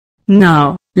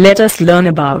Now, let us learn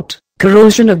about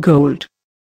corrosion of gold.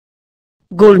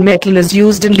 Gold metal is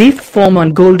used in leaf form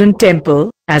on golden temple,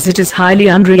 as it is highly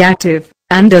unreactive,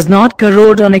 and does not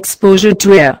corrode on exposure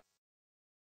to air.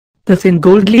 The thin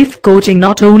gold leaf coating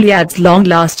not only adds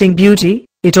long-lasting beauty,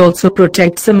 it also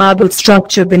protects the marble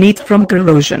structure beneath from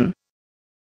corrosion.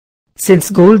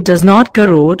 Since gold does not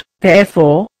corrode,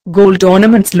 therefore, gold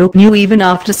ornaments look new even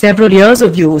after several years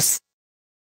of use.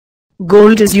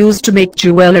 Gold is used to make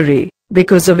jewelry,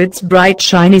 because of its bright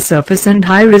shiny surface and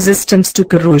high resistance to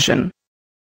corrosion.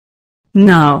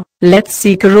 Now, let's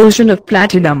see corrosion of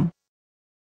platinum.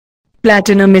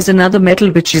 Platinum is another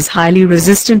metal which is highly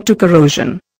resistant to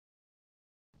corrosion.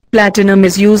 Platinum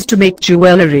is used to make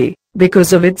jewelry,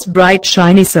 because of its bright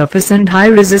shiny surface and high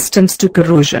resistance to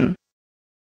corrosion.